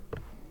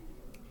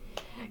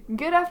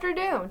Good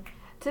afternoon.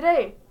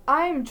 Today,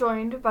 I am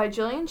joined by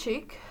Jillian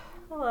Cheek,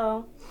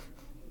 Hello.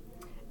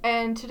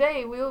 and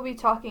today we will be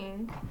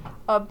talking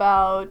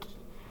about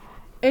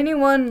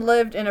Anyone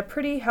Lived in a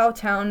Pretty How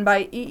Town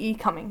by E.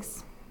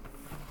 Cummings.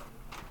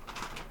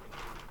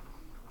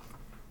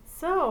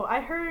 So,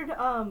 I heard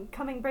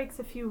Cumming breaks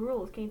a few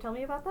rules. Can you tell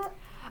me about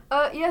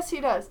that? Yes,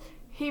 he does.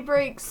 He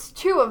breaks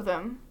 2 of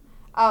them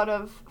out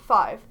of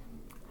 5.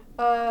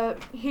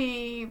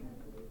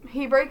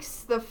 He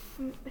breaks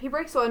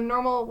what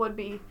normal would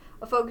be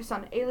a focus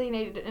on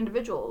alienated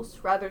individuals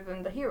rather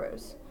than the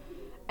heroes.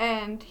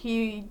 And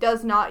he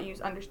does not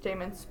use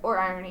understatements or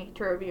irony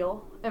to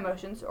reveal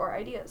emotions or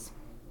ideas.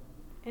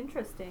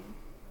 Interesting.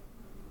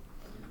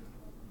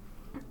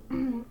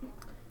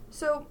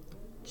 So,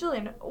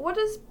 Jillian, what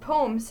does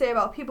poem say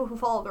about people who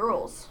follow the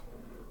rules?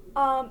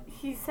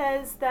 He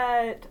says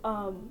that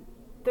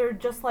they're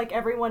just like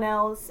everyone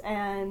else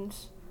and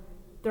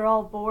they're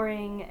all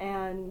boring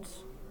and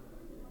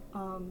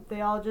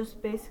they all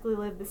just basically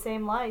live the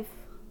same life.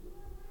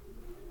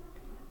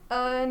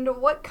 And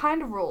what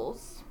kind of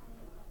rules?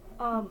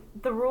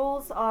 The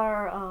rules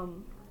are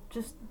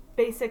just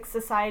basic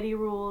society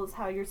rules,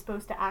 how you're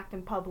supposed to act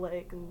in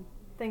public and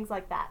things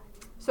like that.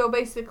 So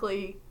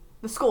basically,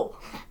 the school.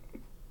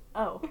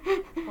 Oh,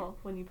 well,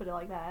 when you put it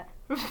like that.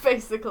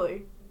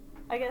 Basically.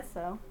 I guess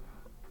so.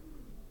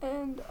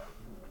 And